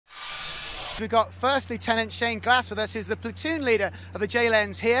We've got First Lieutenant Shane Glass with us, who's the platoon leader of the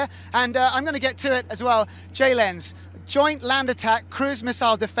JLENS here. And I'm going to get to it as well. JLENS, Joint Land Attack Cruise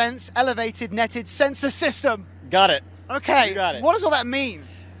Missile Defense Elevated Netted Sensor System. Got it. Okay, you got it. What does all that mean?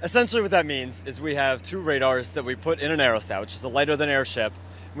 Essentially what that means is we have two radars that we put in an aerostat, which is a lighter than air ship.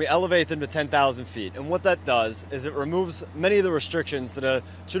 We elevate them to 10,000 feet. And what that does is it removes many of the restrictions that a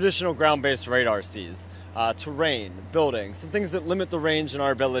traditional ground-based radar sees. Terrain, buildings, some things that limit the range and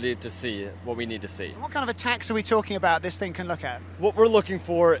our ability to see what we need to see. What kind of attacks are we talking about this thing can look at? What we're looking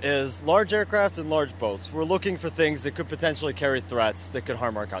for is large aircraft and large boats. We're looking for things that could potentially carry threats that could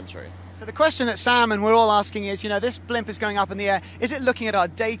harm our country. So the question that Sam and we're all asking is, this blimp is going up in the air. Is it looking at our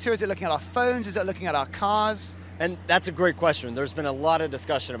data? Is it looking at our phones? Is it looking at our cars? And that's a great question. There's been a lot of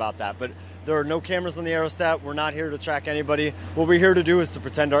discussion about that, but there are no cameras on the aerostat. We're not here to track anybody. What we're here to do is to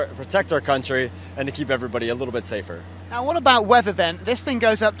protect our country and to keep everybody a little bit safer. Now, what about weather then? This thing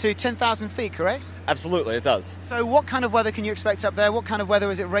goes up to 10,000 feet, correct? Absolutely, it does. So what kind of weather can you expect up there? What kind of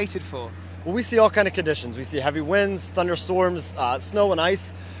weather is it rated for? Well, we see all kinds of conditions. We see heavy winds, thunderstorms, snow and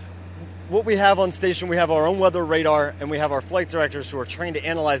ice. What we have on station, we have our own weather radar, and we have our flight directors who are trained to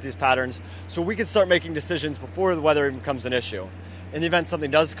analyze these patterns so we can start making decisions before the weather even becomes an issue. In the event something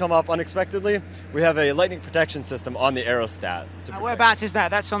does come up unexpectedly, we have a lightning protection system on the aerostat. Whereabouts is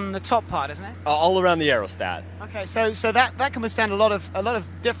that? That's on the top part, isn't it? All around the aerostat. Okay, so that can withstand a lot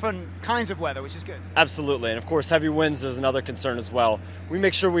of different kinds of weather, which is good. Absolutely, and of course heavy winds is another concern as well. We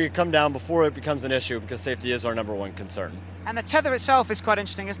make sure we come down before it becomes an issue because safety is our #1 concern. And the tether itself is quite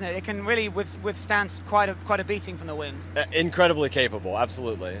interesting, isn't it? It can really withstand quite a beating from the wind. Incredibly capable,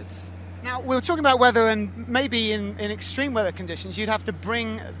 absolutely. Now, we were talking about weather, and maybe in extreme weather conditions, you'd have to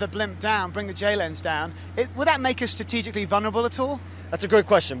bring the blimp down, bring the JLENS down. Would that make us strategically vulnerable at all? That's a great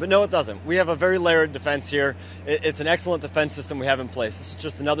question, but no, it doesn't. We have a very layered defense here. It's an excellent defense system we have in place. This is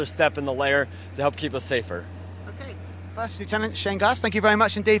just another step in the layer to help keep us safer. Okay. First Lieutenant Shane Glass, thank you very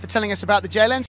much indeed for telling us about the JLENS.